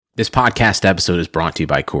This podcast episode is brought to you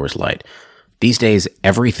by Coors Light. These days,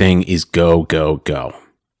 everything is go, go, go.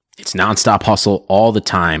 It's nonstop hustle all the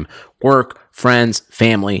time. Work, friends,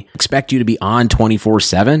 family expect you to be on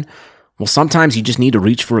 24/7. Well, sometimes you just need to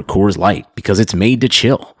reach for a Coors Light because it's made to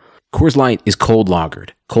chill. Coors Light is cold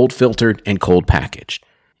lagered, cold filtered, and cold packaged.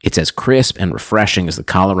 It's as crisp and refreshing as the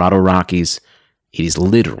Colorado Rockies. It is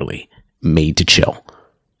literally made to chill.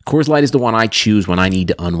 Coors Light is the one I choose when I need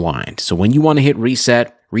to unwind. So when you want to hit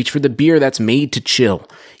reset, reach for the beer that's made to chill.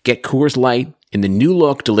 Get Coors Light in the new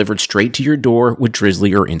look delivered straight to your door with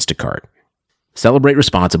Drizzly or Instacart. Celebrate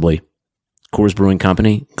responsibly. Coors Brewing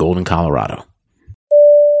Company, Golden, Colorado.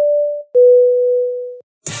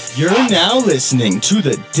 You're now listening to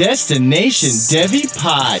the Destination Devy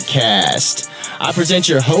podcast. I present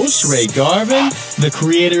your host, Ray Garvin, the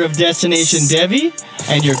creator of Destination Devy,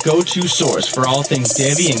 and your go-to source for all things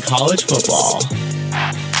Devy and college football.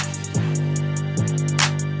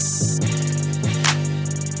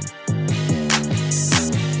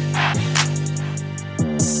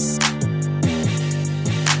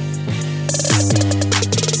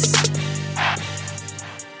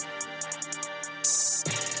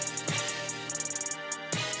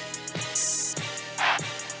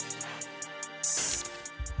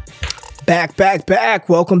 Back.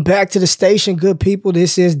 Welcome back to the station, good people.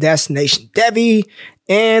 This is Destination Devy,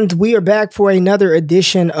 and we are back for another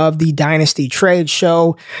edition of the Dynasty Trade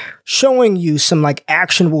Show, showing you some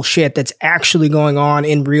actionable shit that's actually going on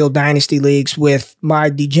in real Dynasty leagues with my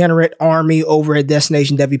degenerate army over at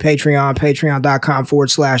Destination Devy Patreon,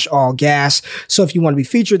 patreon.com/allgas. So if you want to be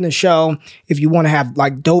featured in the show, if you want to have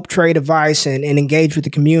dope trade advice and engage with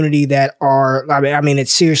the community that are,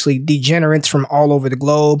 it's seriously degenerates from all over the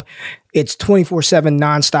globe. It's 24/7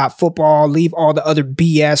 nonstop football. Leave all the other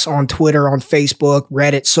BS on Twitter, on Facebook,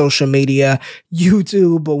 Reddit, social media,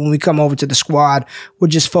 YouTube. But when we come over to the squad, we're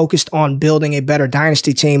just focused on building a better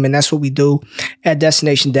dynasty team. And that's what we do at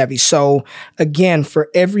Destination Devy. So again, for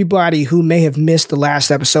everybody who may have missed the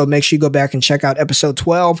last episode, make sure you go back and check out episode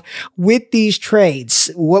 12 with these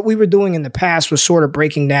trades. What we were doing in the past was sort of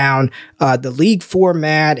breaking down the league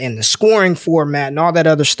format and the scoring format and all that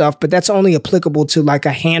other stuff. But that's only applicable to a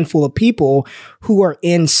handful of people who are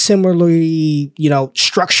in similarly,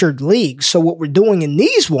 structured leagues. So what we're doing in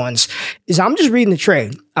these ones is I'm just reading the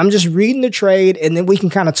trade. And then we can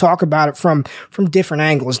kind of talk about it from different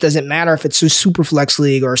angles. Doesn't matter if it's a super flex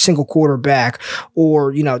league or a single quarterback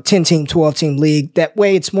or, 10-team, 12-team league. That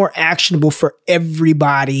way it's more actionable for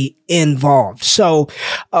everybody involved. So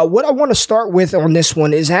what I want to start with on this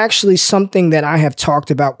one is actually something that I have talked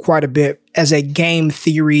about quite a bit as a game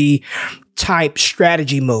theory type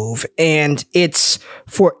strategy move. And it's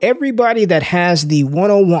for everybody that has the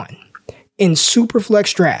 101 in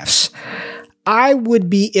Superflex drafts. I would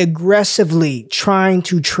be aggressively trying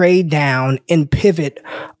to trade down and pivot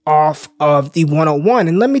off of the 101.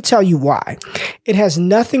 And let me tell you why. It has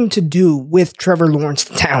nothing to do with Trevor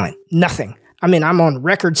Lawrence's talent. Nothing. I'm on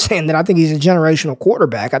record saying that I think he's a generational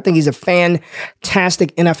quarterback. I think he's a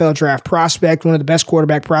fantastic NFL draft prospect, one of the best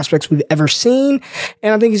quarterback prospects we've ever seen.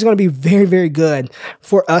 And I think he's going to be very, very good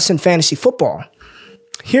for us in fantasy football.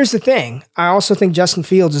 Here's the thing. I also think Justin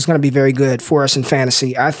Fields is going to be very good for us in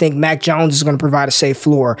fantasy. I think Mac Jones is going to provide a safe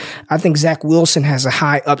floor. I think Zach Wilson has a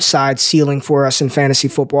high upside ceiling for us in fantasy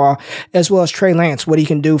football, as well as Trey Lance, what he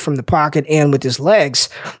can do from the pocket and with his legs.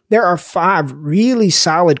 There are 5 really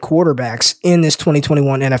solid quarterbacks in this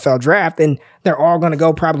 2021 NFL draft, and they're all going to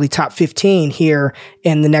go probably top 15 here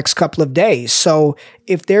in the next couple of days. So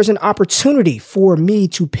if there's an opportunity for me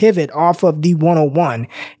to pivot off of the 101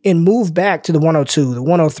 and move back to the 102, the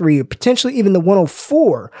 103, or potentially even the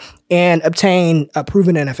 104 and obtain a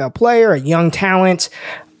proven NFL player, a young talent,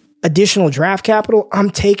 additional draft capital,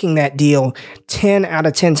 I'm taking that deal 10 out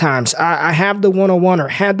of 10 times. I have the 101 or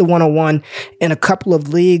had the 101 in a couple of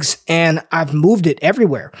leagues, and I've moved it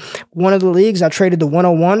everywhere. One of the leagues, I traded the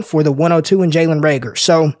 101 for the 102 and Jalen Reagor.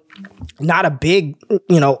 So not a big,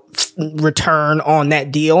 return on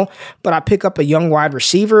that deal, but I pick up a young wide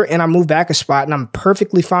receiver and I move back a spot, and I'm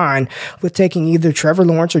perfectly fine with taking either Trevor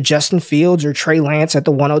Lawrence or Justin Fields or Trey Lance at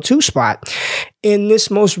the 102 spot. In this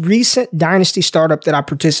most recent dynasty startup that I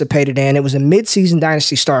participated in, it was a mid-season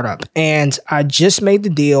dynasty startup, and I just made the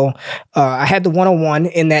deal. I had the 101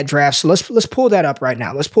 in that draft, so let's pull that up right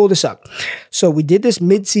now. Let's pull this up. So we did this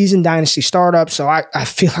mid-season dynasty startup, so I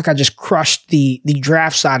feel like I just crushed the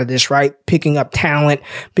draft side of this, right? Picking up talent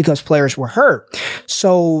because players were hurt.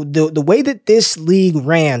 So the way that this league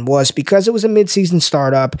ran was because it was a midseason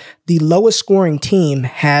startup, the lowest scoring team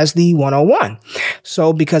has the 101.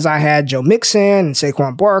 So because I had Joe Mixon and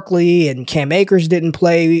Saquon Barkley and Cam Akers didn't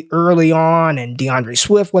play early on and DeAndre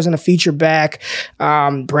Swift wasn't a feature back,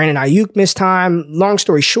 Brandon Ayuk missed time. Long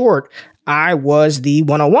story short, I was the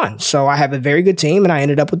 101. So I have a very good team and I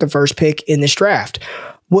ended up with the first pick in this draft.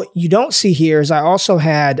 What you don't see here is I also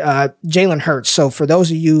had Jalen Hurts. So for those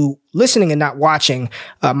of you listening and not watching,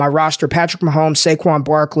 my roster, Patrick Mahomes, Saquon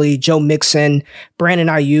Barkley, Joe Mixon, Brandon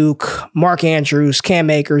Ayuk, Mark Andrews, Cam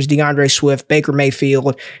Akers, DeAndre Swift, Baker Mayfield.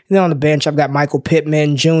 And then on the bench, I've got Michael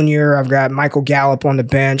Pittman Jr., I've got Michael Gallup on the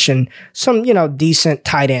bench, and some, decent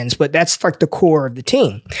tight ends, but that's like the core of the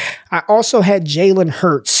team. I also had Jalen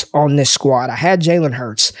Hurts on this squad. I had Jalen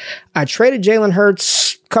Hurts. I traded Jalen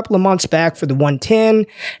Hurts couple of months back for the 110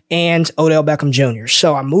 and Odell Beckham Jr.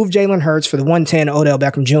 So I moved Jalen Hurts for the 110 Odell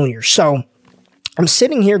Beckham Jr. So I'm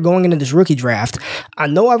sitting here going into this rookie draft. I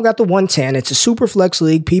know I've got the 110. It's a super flex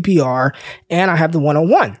league PPR and I have the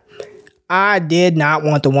 101. I did not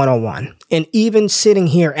want the 101. And even sitting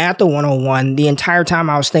here at the 101, the entire time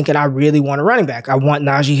I was thinking, I really want a running back. I want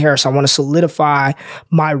Najee Harris. I want to solidify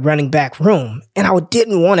my running back room. And I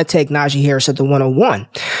didn't want to take Najee Harris at the 101.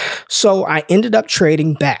 So I ended up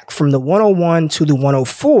trading back from the 101 to the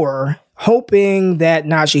 104, hoping that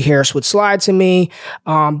Najee Harris would slide to me.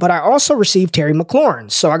 But I also received Terry McLaurin.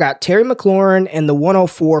 So I got Terry McLaurin and the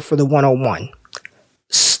 104 for the 101.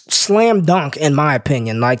 Slam dunk, in my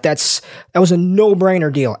opinion. Like that was a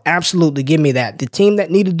no-brainer deal. Absolutely, give me that. The team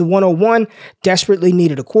that needed the 101 desperately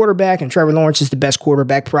needed a quarterback, and Trevor Lawrence is the best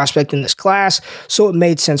quarterback prospect in this class, so it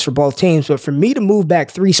made sense for both teams. But for me to move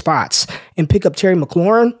back 3 spots and pick up Terry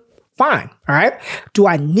McLaurin, fine. All right. Do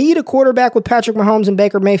I need a quarterback with Patrick Mahomes and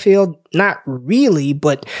Baker Mayfield? Not really,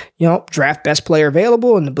 but draft best player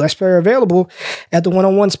available, and the best player available at the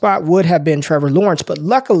 101 spot would have been Trevor Lawrence. But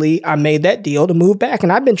luckily I made that deal to move back,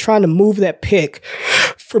 and I've been trying to move that pick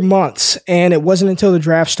for months. And it wasn't until the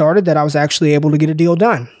draft started that I was actually able to get a deal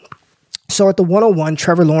done. So at the 101,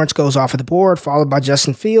 Trevor Lawrence goes off of the board, followed by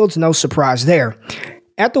Justin Fields. No surprise there.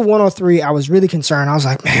 At the 103, I was really concerned. I was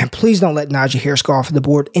like, man, please don't let Najee Harris go off of the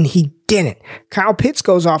board. And he didn't. Kyle Pitts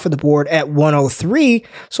goes off of the board at 103.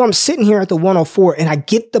 So I'm sitting here at the 104 and I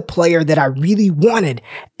get the player that I really wanted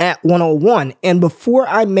at 101. And before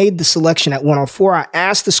I made the selection at 104, I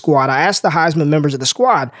asked the squad, I asked the Heisman members of the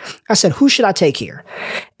squad, I said, who should I take here?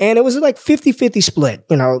 And it was like 50-50 split.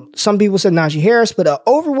 Some people said Najee Harris, but an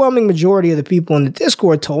overwhelming majority of the people in the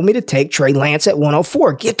Discord told me to take Trey Lance at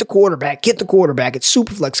 104. Get the quarterback. It's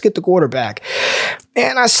super flex. Get the quarterback.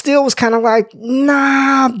 And I still was kind of like,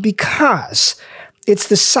 nah, because it's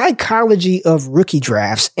the psychology of rookie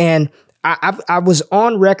drafts. And I was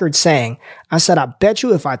on record saying, I said, I bet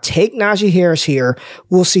you if I take Najee Harris here,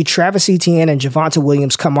 we'll see Travis Etienne and Javonte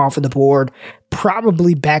Williams come off of the board,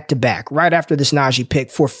 probably back to back, right after this Najee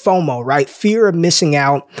pick for FOMO, right? Fear of missing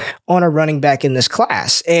out on a running back in this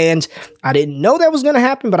class. And I didn't know that was going to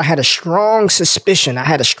happen, but I had a strong suspicion. I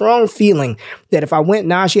had a strong feeling that if I went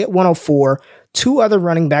Najee at 104, 2 other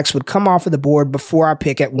running backs would come off of the board before I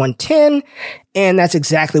pick at 110. And that's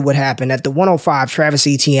exactly what happened. At the 105, Travis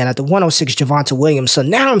Etienne. At the 106, Javonte Williams. So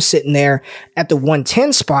now I'm sitting there at the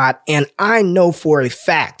 110 spot, and I know for a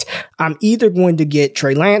fact I'm either going to get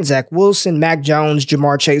Trey Lance, Zach Wilson, Mac Jones,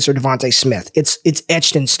 Jamar Chase, or Devontae Smith. It's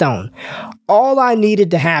etched in stone. All I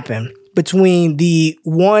needed to happen between the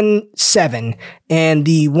 1-7 and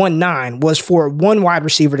the 1-9 was for 1 wide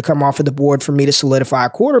receiver to come off of the board for me to solidify a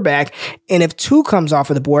quarterback. And if 2 comes off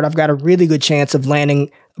of the board, I've got a really good chance of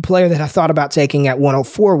landing a player that I thought about taking at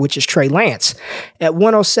 104, which is Trey Lance. At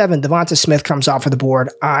 107, Devonta Smith comes off of the board.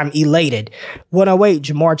 I'm elated. 108,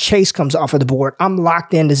 Jamar Chase comes off of the board. I'm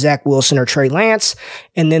locked into Zach Wilson or Trey Lance.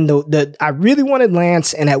 And then I really wanted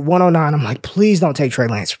Lance. And at 109, I'm like, please don't take Trey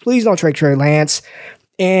Lance. Please don't take Trey Lance.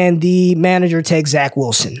 And the manager takes Zach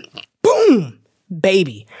Wilson. Boom,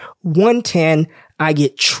 baby. 110, I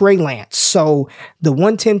get Trey Lance. So the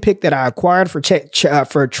 110 pick that I acquired for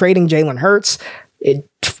trading Jalen Hurts, it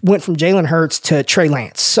went from Jalen Hurts to Trey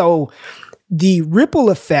Lance. So the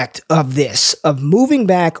ripple effect of this, of moving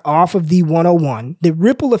back off of the 101, the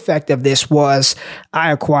ripple effect of this was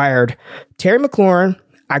I acquired Terry McLaurin,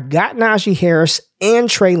 I got Najee Harris and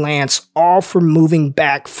Trey Lance, all from moving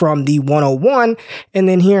back from the 101. And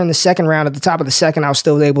then here in the second round, at the top of the second, I was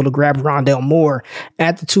still able to grab Rondale Moore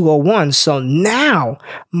at the 201. So now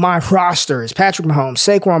my roster is Patrick Mahomes,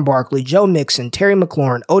 Saquon Barkley, Joe Mixon, Terry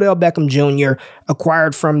McLaurin, Odell Beckham Jr.,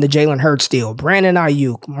 acquired from the Jalen Hurts deal, Brandon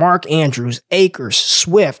Ayuk, Mark Andrews, Akers,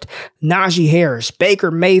 Swift, Najee Harris,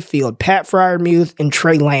 Baker Mayfield, Pat Freiermuth, and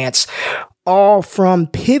Trey Lance. all from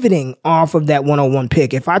pivoting off of that 101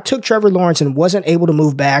 pick. If I took Trevor Lawrence and wasn't able to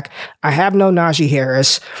move back, I have no Najee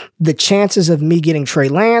Harris. The chances of me getting Trey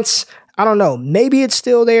Lance, I don't know. Maybe it's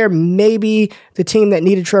still there. Maybe the team that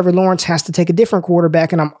needed Trevor Lawrence has to take a different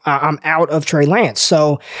quarterback, and I'm out of Trey Lance.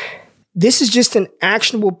 So this is just an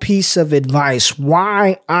actionable piece of advice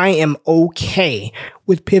why I am okay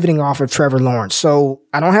with pivoting off of Trevor Lawrence. So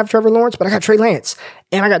I don't have Trevor Lawrence, but I got Trey Lance,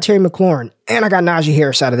 and I got Terry McLaurin, and I got Najee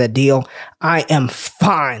Harris out of that deal. I am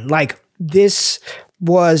fine. Like, this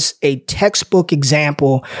was a textbook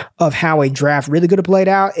example of how a draft really could have played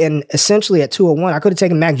out. And essentially at 201, I could have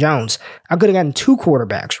taken Mac Jones. I could have gotten two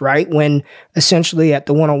quarterbacks, right? When essentially at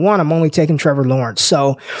the 101, I'm only taking Trevor Lawrence.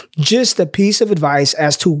 So just a piece of advice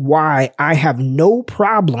as to why I have no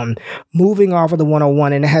problem moving off of the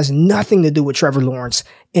 101. And it has nothing to do with Trevor Lawrence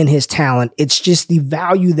and his talent. It's just the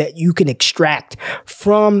value that you can extract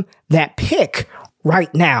from that pick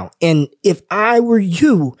right now. And if I were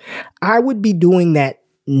you, I would be doing that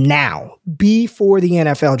now before the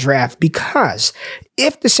NFL draft, because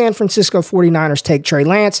if the San Francisco 49ers take Trey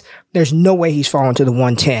Lance, there's no way he's falling to the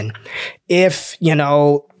 110. If,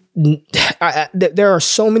 there are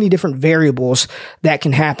so many different variables that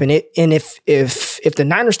can happen. And if the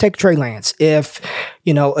Niners take Trey Lance, if,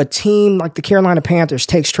 a team like the Carolina Panthers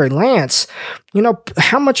takes Trey Lance,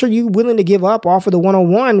 how much are you willing to give up off of the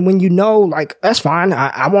 101 when that's fine.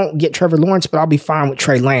 I won't get Trevor Lawrence, but I'll be fine with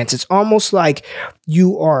Trey Lance. It's almost like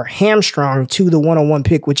you are hamstrung to the 101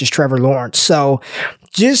 pick, which is Trevor Lawrence. So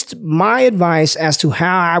just my advice as to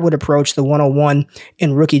how I would approach the 101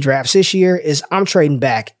 in rookie drafts this year is I'm trading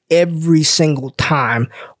back every single time.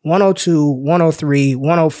 102, 103,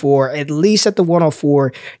 104, at least at the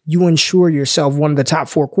 104, you ensure yourself one of the top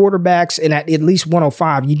 4 quarterbacks. And at least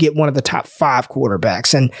 105, you get one of the top 5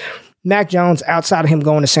 quarterbacks. And Mac Jones, outside of him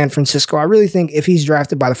going to San Francisco, I really think if he's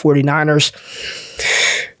drafted by the 49ers,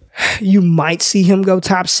 you might see him go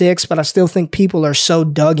top 6, but I still think people are so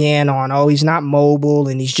dug in on, he's not mobile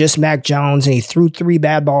and he's just Mac Jones and he threw 3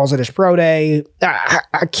 bad balls at his pro day.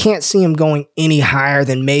 I can't see him going any higher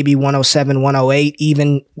than maybe 107, 108,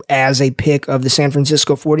 even as a pick of the San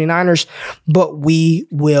Francisco 49ers, but we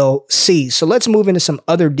will see. So let's move into some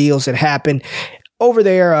other deals that happened over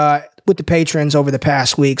there, with the patrons over the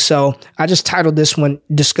past week. So I just titled this one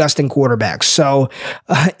Disgusting Quarterbacks. So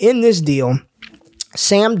in this deal,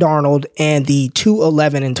 Sam Darnold and the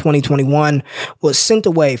 211 in 2021 was sent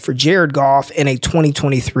away for Jared Goff and a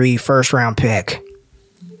 2023 first round pick.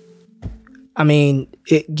 I mean,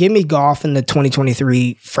 give me Goff in the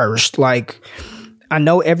 2023 first. I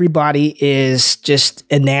know everybody is just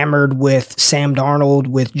enamored with Sam Darnold,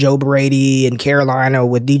 with Joe Brady in Carolina,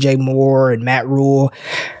 with DJ Moore and Matt Rule.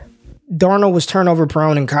 Darnold was turnover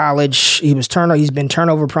prone in college. He's been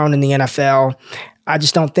turnover prone in the NFL. I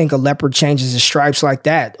just don't think a leopard changes his stripes like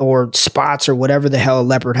that, or spots, or whatever the hell a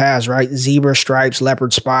leopard has, right? Zebra stripes,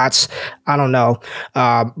 leopard spots. I don't know.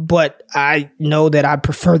 But I know that I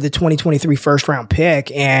prefer the 2023 first round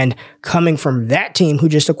pick. And coming from that team who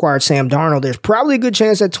just acquired Sam Darnold, there's probably a good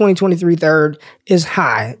chance that 2023 third is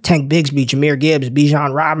high. Tank Bigsby, Jahmyr Gibbs,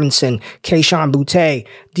 Bijan Robinson, Kayshon Boutte,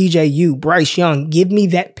 DJU, Bryce Young. Give me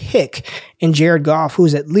that pick. And Jared Goff,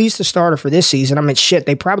 who's at least a starter for this season. I mean,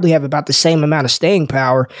 they probably have about the same amount of staying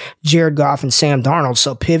power, Jared Goff and Sam Darnold.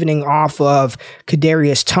 So pivoting off of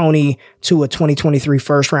Kadarius Toney to a 2023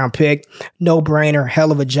 first round pick, no brainer,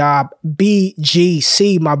 hell of a job.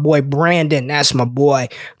 BGC, my boy Brandon, that's my boy.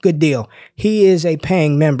 Good deal. He is a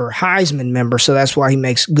paying member, Heisman member, so that's why he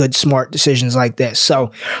makes good, smart decisions like this.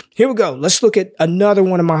 So here we go. Let's look at another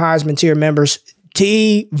one of my Heisman tier members,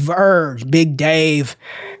 T. Verge, Big Dave,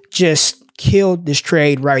 just killed this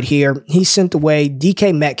trade right here. He sent away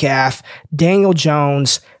DK Metcalf, Daniel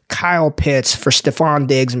Jones, Kyle Pitts for Stephon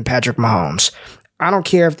Diggs and Patrick Mahomes. I don't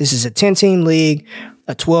care if this is a 10-team league,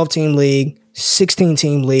 a 12-team league,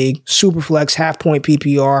 16-team league, Superflex, half-point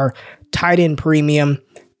PPR, tight end premium,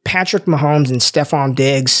 Patrick Mahomes and Stephon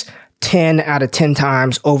Diggs 10 out of 10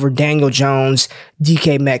 times over Daniel Jones,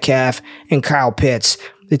 DK Metcalf, and Kyle Pitts.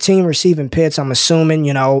 The team receiving Pitts, I'm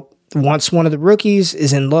assuming, once one of the rookies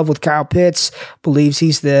is in love with Kyle Pitts, believes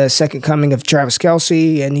he's the second coming of Travis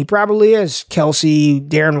Kelce, and he probably is. Kelce,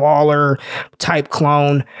 Darren Waller type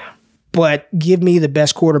clone. But give me the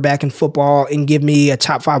best quarterback in football and give me a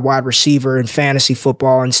top 5 wide receiver in fantasy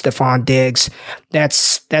football and Stephon Diggs.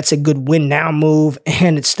 That's a good win now move,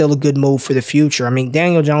 and it's still a good move for the future. I mean,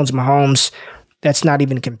 Daniel Jones, Mahomes, that's not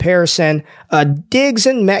even a comparison. Diggs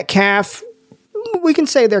and Metcalf, we can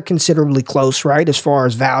say they're considerably close, right, as far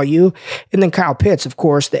as value. And then Kyle Pitts, of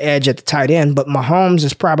course, the edge at the tight end. But Mahomes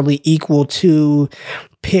is probably equal to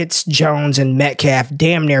Pitts, Jones, and Metcalf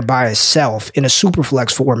damn near by itself in a super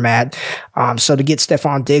flex format. So to get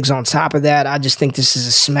Stephon Diggs on top of that, I just think this is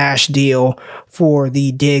a smash deal for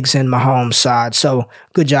the Diggs and Mahomes side. So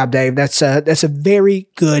good job, Dave. That's a very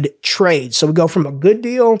good trade. So we go from a good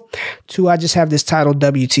deal to I just have this title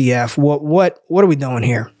WTF. What are we doing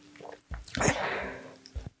here?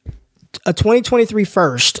 A 2023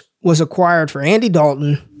 first was acquired for Andy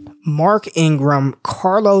Dalton, Mark Ingram,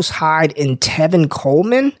 Carlos Hyde, and Tevin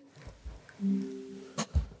Coleman.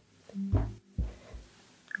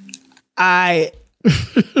 I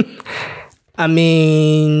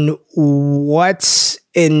mean, you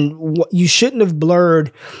shouldn't have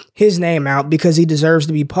blurred his name out because he deserves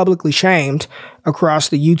to be publicly shamed across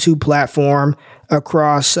the YouTube platform,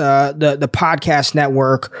 across the podcast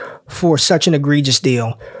network for such an egregious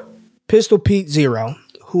deal. Pistol Pete Zero,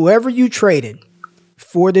 whoever you traded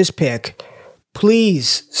for this pick,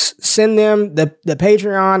 please send them the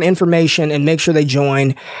Patreon information and make sure they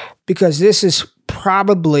join, because this is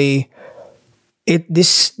probably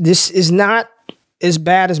this is not as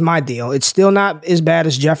bad as my deal. It's still not as bad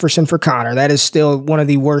as Jefferson for Connor. That is still one of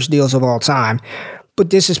the worst deals of all time. But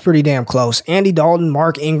this is pretty damn close. Andy Dalton,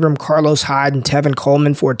 Mark Ingram, Carlos Hyde, and Tevin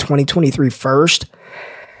Coleman for a 2023 first.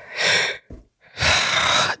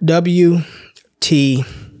 WTF.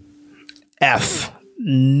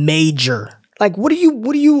 Major. Like, what do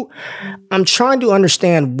you, I'm trying to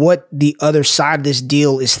understand what the other side of this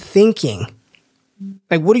deal is thinking.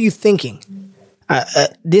 Like, what are you thinking?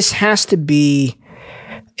 This has to be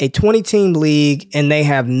a 20-team league, and they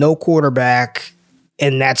have no quarterback,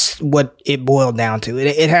 and that's what it boiled down to.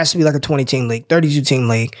 It has to be like a 20-team league, 32-team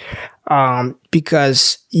league,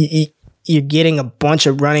 because you're getting a bunch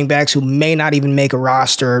of running backs who may not even make a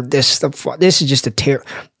roster. This is just this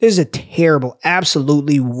is a terrible,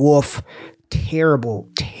 absolutely terrible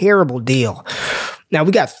deal. Now,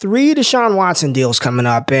 we got 3 Deshaun Watson deals coming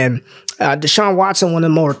up, and Deshaun Watson, one of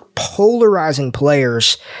the more polarizing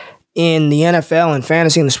players in the NFL and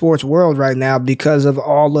fantasy and the sports world right now because of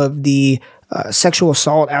all of the sexual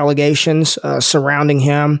assault allegations surrounding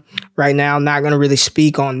him right now. Not going to really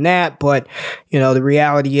speak on that, but the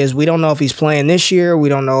reality is we don't know if he's playing this year. We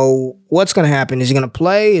don't know what's going to happen. Is he going to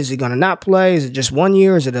play? Is he going to not play? Is it just 1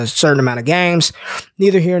 year? Is it a certain amount of games?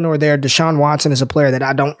 Neither here nor there. Deshaun Watson is a player that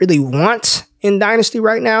I don't really want in Dynasty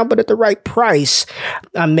right now, but at the right price,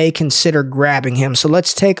 I may consider grabbing him. So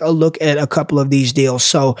let's take a look at a couple of these deals.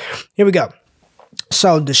 So here we go.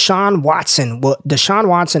 So Deshaun Watson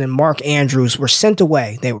and Mark Andrews were sent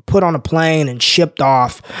away. They were put on a plane and shipped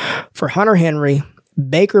off for Hunter Henry,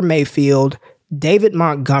 Baker Mayfield, David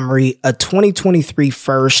Montgomery, a 2023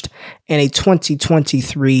 first, and a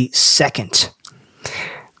 2023 second.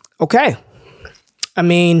 Okay. I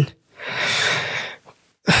mean,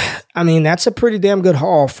 that's a pretty damn good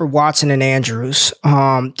haul for Watson and Andrews.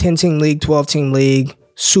 10-team league, 12-team league.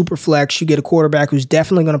 Super flex. You get a quarterback who's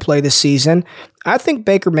definitely going to play this season. I think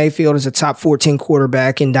Baker Mayfield is a top 14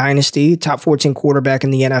 quarterback in Dynasty, top 14 quarterback in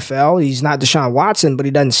the NFL. He's not Deshaun Watson, but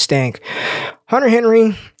he doesn't stink. Hunter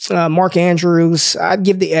Henry, Mark Andrews, I'd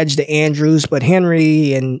give the edge to Andrews, but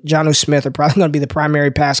Henry and Jonnu Smith are probably going to be the primary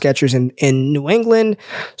pass catchers in New England,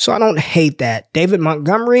 so I don't hate that. David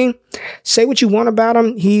Montgomery, say what you want about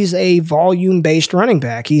him. He's a volume-based running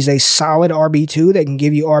back. He's a solid RB2 that can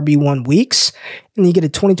give you RB1 weeks, and you get a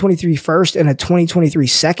 2023 first and a 2023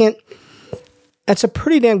 second. That's a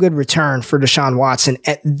pretty damn good return for Deshaun Watson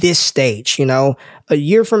at this stage. A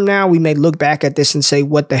year from now, we may look back at this and say,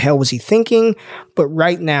 what the hell was he thinking? But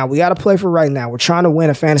right now, we got to play for right now. We're trying to win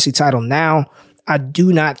a fantasy title now. I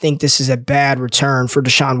do not think this is a bad return for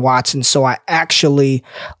Deshaun Watson. So I actually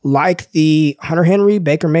like the Hunter Henry,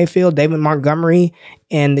 Baker Mayfield, David Montgomery,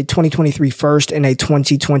 and the 2023 first and a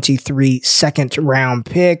 2023 second round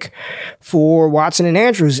pick for Watson and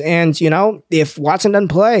Andrews. And, if Watson doesn't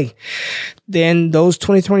play, then those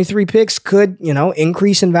 2023 picks could,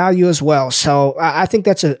 increase in value as well. So I think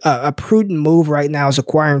that's a prudent move right now, is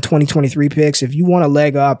acquiring 2023 picks. If you want to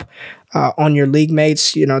leg up on your league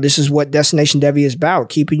mates, this is what Destination Devy is about,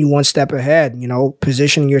 keeping you one step ahead,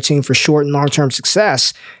 positioning your team for short and long-term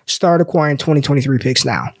success. Start acquiring 2023 picks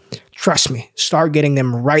now. Trust me, start getting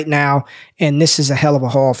them right now. And this is a hell of a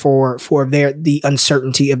haul for the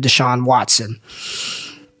uncertainty of Deshaun Watson.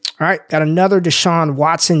 All right, got another Deshaun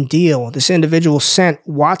Watson deal. This individual sent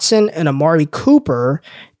Watson and Amari Cooper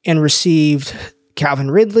and received Calvin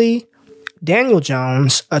Ridley, Daniel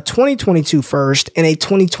Jones, a 2022 first, and a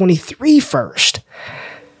 2023 first.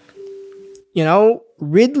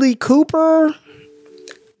 Ridley Cooper,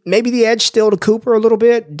 maybe the edge still to Cooper a little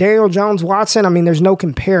bit. Daniel Jones, Watson, I mean, there's no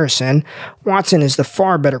comparison. Watson is the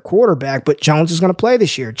far better quarterback, but Jones is going to play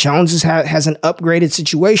this year. Jones has an upgraded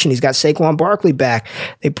situation. He's got Saquon Barkley back.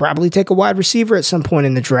 They probably take a wide receiver at some point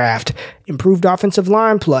in the draft. Improved offensive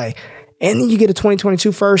line play. And then you get a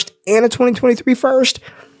 2022 first and a 2023 first.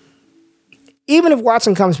 Even if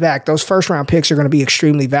Watson comes back, those first-round picks are going to be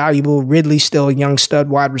extremely valuable. Ridley's still a young stud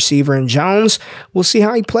wide receiver, and Jones, we'll see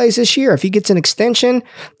how he plays this year. If he gets an extension,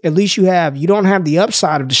 at least you don't have the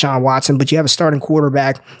upside of Deshaun Watson, but you have a starting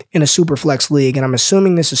quarterback in a super flex league, and I'm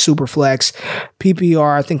assuming this is super flex.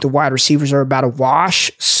 PPR, I think the wide receivers are about a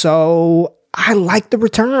wash, so I like the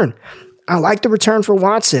return. I like the return for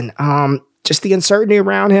Watson. Just the uncertainty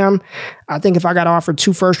around him. I think if I got offered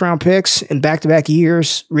 2 first-round picks in back-to-back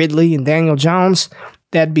years, Ridley and Daniel Jones,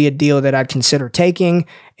 that'd be a deal that I'd consider taking.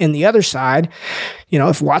 And the other side,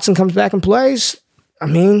 if Watson comes back and plays, I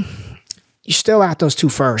mean, you still out those 2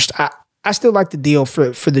 first. I still like the deal for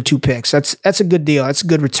the 2 picks. That's a good deal. That's a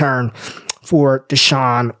good return for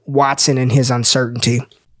Deshaun Watson and his uncertainty.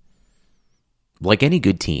 Like any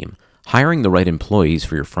good team, hiring the right employees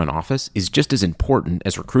for your front office is just as important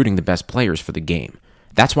as recruiting the best players for the game.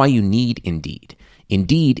 That's why you need Indeed.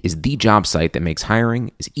 Indeed is the job site that makes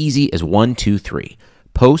hiring as easy as 1, 2, 3.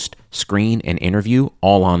 Post, screen, and interview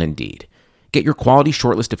all on Indeed. Get your quality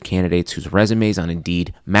shortlist of candidates whose resumes on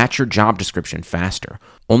Indeed match your job description faster.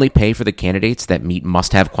 Only pay for the candidates that meet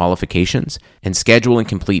must-have qualifications, and schedule and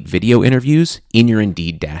complete video interviews in your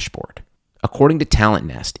Indeed dashboard. According to Talent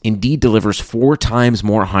Nest, Indeed delivers 4 times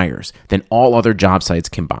more hires than all other job sites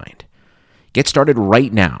combined. Get started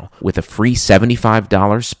right now with a free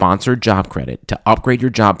 $75 sponsored job credit to upgrade your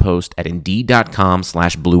job post at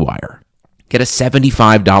Indeed.com/Blue Wire. Get a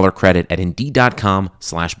 $75 credit at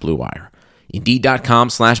Indeed.com/Blue Wire.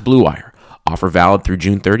 Indeed.com/Blue Wire. Offer valid through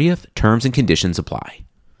June 30th. Terms and conditions apply.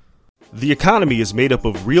 The economy is made up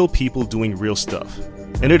of real people doing real stuff,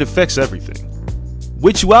 and it affects everything.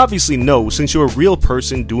 Which you obviously know since you're a real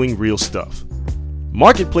person doing real stuff.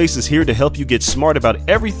 Marketplace is here to help you get smart about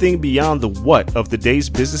everything beyond the what of the day's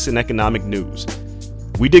business and economic news.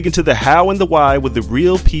 We dig into the how and the why with the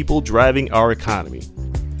real people driving our economy.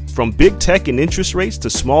 From big tech and interest rates to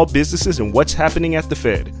small businesses and what's happening at the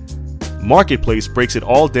Fed. Marketplace breaks it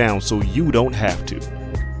all down so you don't have to.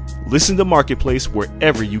 Listen to Marketplace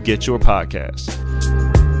wherever you get your podcasts.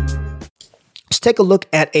 Let's take a look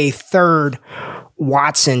at a third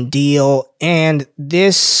Watson deal, and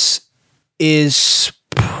this is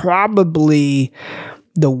probably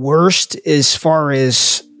the worst as far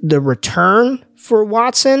as the return for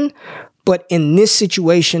Watson. But in this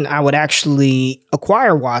situation, I would actually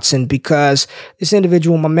acquire Watson because this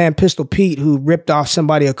individual, my man Pistol Pete, who ripped off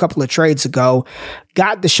somebody a couple of trades ago,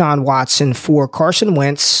 got Deshaun Watson for Carson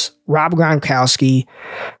Wentz, Rob Gronkowski,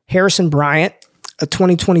 Harrison Bryant, a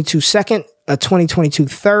 2022 second, a 2022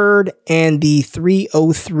 third, and the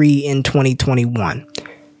 303 in 2021.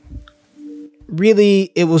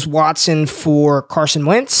 Really, it was Watson for Carson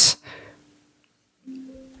Wentz.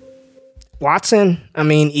 Watson, I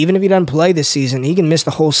mean, even if he doesn't play this season, he can miss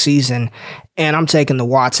the whole season, and I'm taking the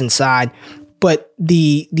Watson side. But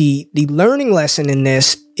the learning lesson in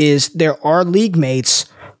this is there are league mates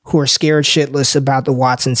who are scared shitless about the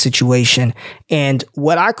Watson situation. And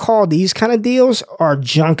what I call these kind of deals are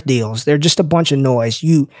junk deals. They're just a bunch of noise.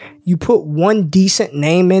 You put one decent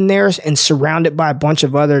name in there and surround it by a bunch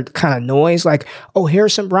of other kind of noise. Like, oh,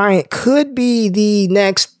 Harrison Bryant could be the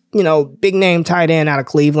next, big name tight end out of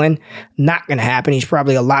Cleveland. Not going to happen. He's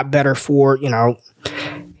probably a lot better for,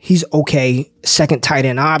 he's okay. Second tight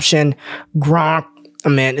end option. Gronk, I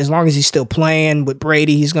mean, as long as he's still playing with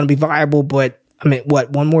Brady, he's going to be viable. But I mean, what,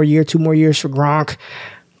 1 more year, 2 more years for Gronk,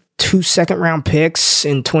 2 second-round picks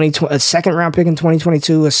in 2020, a second-round pick in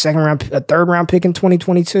 2022, a third-round pick in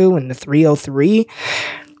 2022, and the 303.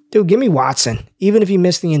 Dude, give me Watson. Even if he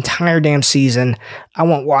missed the entire damn season, I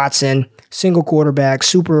want Watson, single quarterback,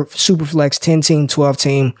 super flex, 10-team,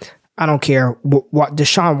 12-team. I don't care. What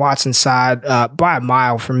Deshaun Watson side by a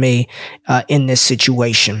mile for me in this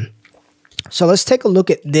situation. So let's take a look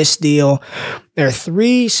at this deal. There are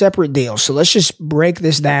 3 separate deals. So let's just break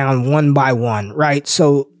this down one by one, right?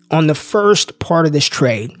 So on the first part of this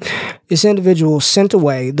trade, this individual sent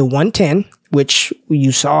away the 110, which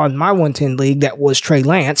you saw in my 110 league, that was Trey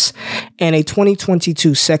Lance, and a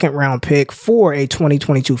 2022 second round pick for a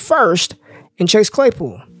 2022 first in Chase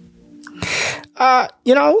Claypool. I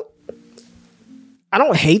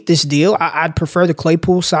don't hate this deal. I'd prefer the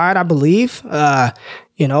Claypool side, I believe.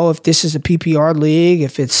 If this is a PPR league,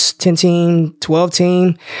 if it's 10-team,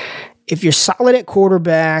 12-team, if you're solid at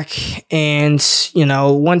quarterback and,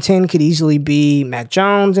 110 could easily be Mac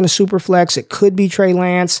Jones in a super flex. It could be Trey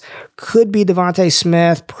Lance, could be Devontae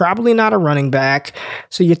Smith, probably not a running back.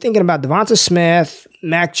 So you're thinking about Devontae Smith,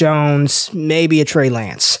 Mac Jones, maybe a Trey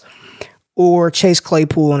Lance, or Chase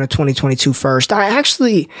Claypool in a 2022 first.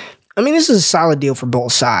 This is a solid deal for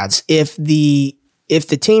both sides. If the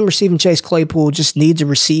team receiving Chase Claypool just needs a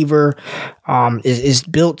receiver, is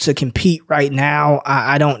built to compete right now,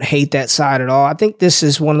 I don't hate that side at all. I think this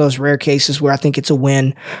is one of those rare cases where I think it's a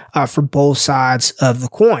win for both sides of the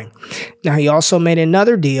coin. Now, he also made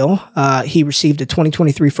another deal. He received a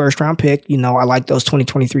 2023 first-round pick. I like those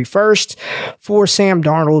 2023 first for Sam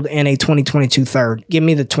Darnold and a 2022 third. Give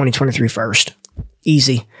me the 2023 first.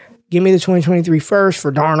 Easy. Give me the 2023 first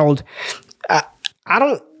for Darnold.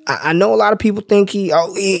 I know a lot of people think he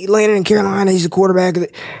landed in Carolina, he's a quarterback.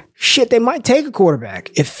 Shit, they might take a quarterback.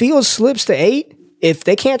 If Fields slips to 8, if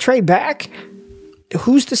they can't trade back,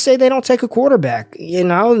 who's to say they don't take a quarterback?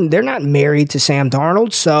 They're not married to Sam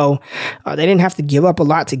Darnold, so they didn't have to give up a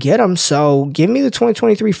lot to get him. So give me the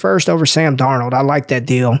 2023 first over Sam Darnold. I like that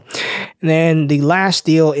deal. And then the last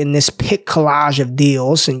deal in this pick collage of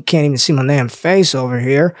deals, and you can't even see my damn face over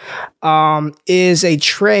here, is a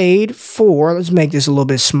trade for, let's make this a little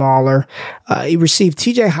bit smaller. He received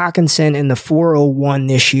TJ Hawkinson in the 401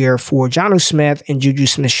 this year for Jonnu Smith and Juju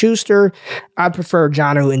Smith-Schuster. I prefer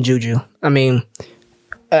Jonnu and Juju.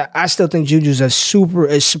 I still think Juju's a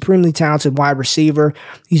supremely talented wide receiver.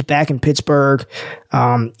 He's back in Pittsburgh.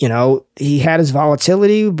 He had his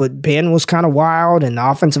volatility, but Ben was kind of wild and the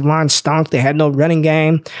offensive line stunk. They had no running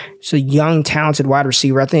game. He's a young, talented wide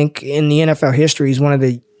receiver. I think in the NFL history,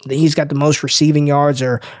 he's got the most receiving yards,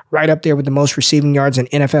 or right up there with the most receiving yards in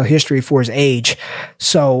NFL history for his age.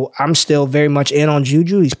 So I'm still very much in on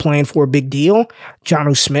Juju. He's playing for a big deal.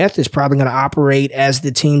 Jonnu Smith is probably going to operate as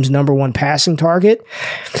the team's number one passing target.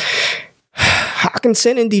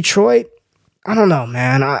 Hawkinson in Detroit, I don't know,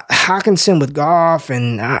 man. Hawkinson with Goff,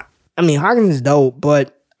 and Hawkinson's dope,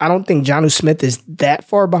 but I don't think Jonnu Smith is that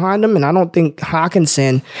far behind him, and I don't think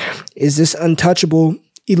Hawkinson is this untouchable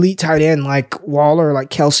elite tight end like Waller,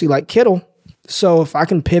 like Kelsey, like Kittle. So if I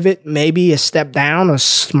can pivot maybe a step down, a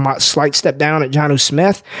slight step down at Jonnu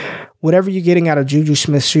Smith, whatever you're getting out of Juju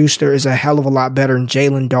Smith-Schuster is a hell of a lot better than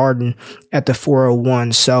Jalen Darden at the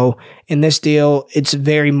 401. So in this deal, it's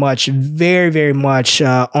very, very much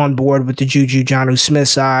on board with the Juju Jonnu Smith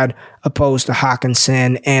side opposed to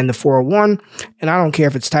Hawkinson and the 401. And I don't care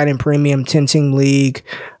if it's tight end premium, 10-team league,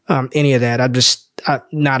 any of that. I'm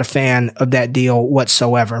not a fan of that deal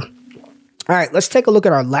whatsoever. All right, let's take a look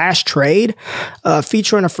at our last trade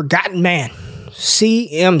featuring a forgotten man,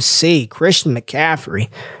 CMC, Christian McCaffrey.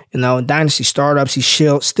 In dynasty startups, he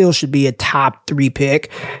still should be a top 3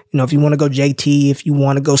 pick. If you want to go JT, if you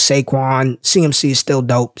want to go Saquon, CMC is still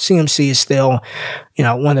dope. CMC is still,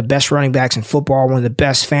 one of the best running backs in football, one of the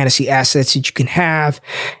best fantasy assets that you can have.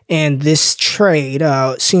 And this trade,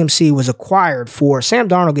 CMC was acquired for Sam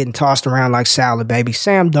Darnold getting tossed around like salad, baby.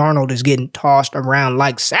 Sam Darnold is getting tossed around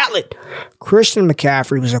like salad. Christian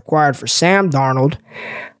McCaffrey was acquired for Sam Darnold,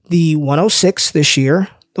 the 106 this year,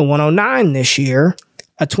 the 109 this year,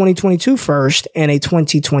 a 2022 first, and a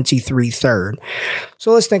 2023 third.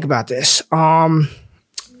 So let's think about this. Christian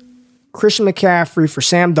McCaffrey for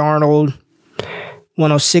Sam Darnold.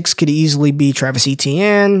 106 could easily be Travis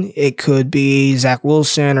Etienne. It could be Zach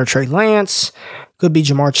Wilson or Trey Lance. Could be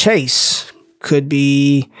Jamar Chase. Could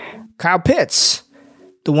be Kyle Pitts.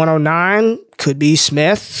 The 109 could be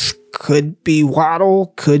Smith. Could be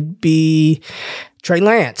Waddle. Could be Trey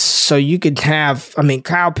Lance. So you could have,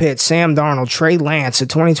 Kyle Pitts, Sam Darnold, Trey Lance, a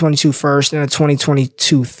 2022 first and a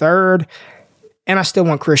 2022 third. And I still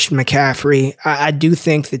want Christian McCaffrey. I do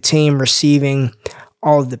think the team receiving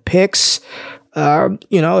all of the picks,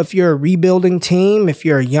 if you're a rebuilding team, if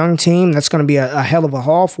you're a young team, that's going to be a hell of a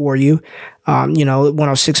haul for you.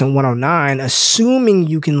 106 and 109, assuming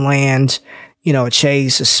you can land, a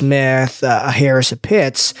Chase, a Smith, a Harris, a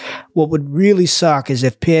Pitts. What would really suck is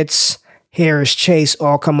if Pitts, Harris, Chase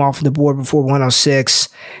all come off the board before 106,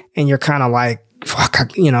 and you're kind of like, fuck,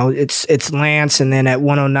 it's Lance, and then at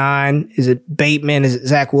 109, is it Bateman, is it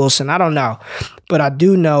Zach Wilson? I don't know. But I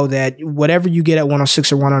do know that whatever you get at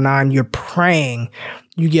 106 or 109, you're praying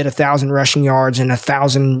you get 1,000 rushing yards and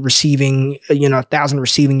 1,000 receiving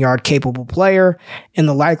yard capable player. And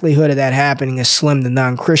the likelihood of that happening is slim to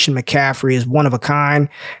none. Christian McCaffrey is one of a kind.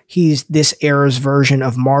 He's this era's version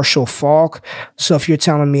of Marshall Faulk. So if you're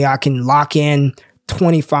telling me I can lock in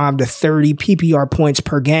 25 to 30 PPR points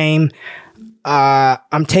per game,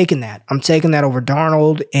 I'm taking that. I'm taking that over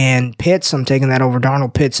Darnold and Pitts. I'm taking that over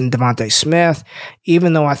Darnold, Pitts, and Devontae Smith.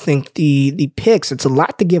 Even though I think the picks, it's a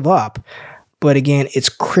lot to give up. But again, it's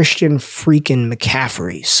Christian freaking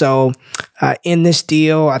McCaffrey. So in this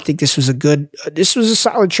deal, I think this was a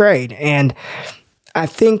solid trade. And I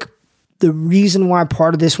think the reason why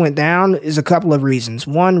part of this went down is a couple of reasons.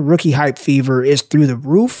 One, rookie hype fever is through the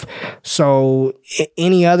roof. So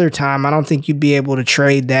any other time, I don't think you'd be able to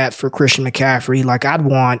trade that for Christian McCaffrey. Like, I'd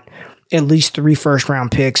want at least 3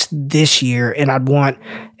 first-round picks this year, and I'd want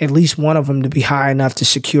at least one of them to be high enough to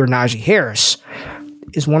secure Najee Harris.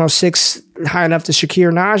 Is 106 high enough to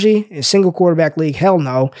secure Najee? In a single quarterback league, hell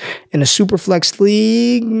no. In a super flex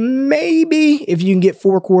league, maybe, if you can get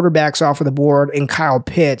 4 quarterbacks off of the board and Kyle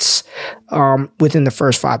Pitts within the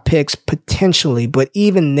first 5 picks, potentially. But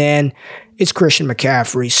even then, it's Christian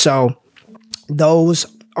McCaffrey. So those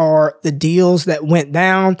are the deals that went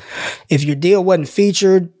down. If your deal wasn't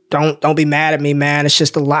featured, don't be mad at me, man. It's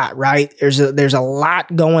just a lot, right? There's a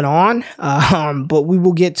lot going on, but we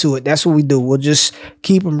will get to it. That's what we do. We'll just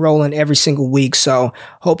keep them rolling every single week. So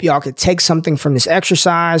hope y'all could take something from this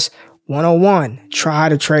exercise. 101, try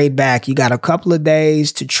to trade back. You got a couple of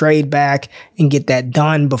days to trade back and get that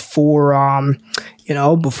done before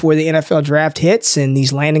before the NFL draft hits and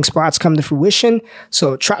these landing spots come to fruition.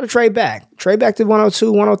 So try to trade back. Trade back to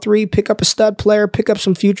 102, 103, pick up a stud player, pick up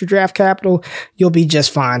some future draft capital. You'll be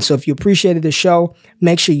just fine. So if you appreciated the show,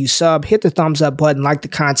 make sure you sub, hit the thumbs up button, like the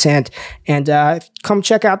content, and come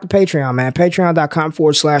check out the Patreon, man.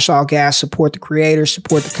 Patreon.com/allgas. Support the creators,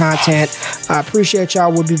 support the content. I appreciate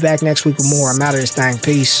y'all. We'll be back next week with more. I'm out of this thing.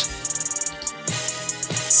 Peace.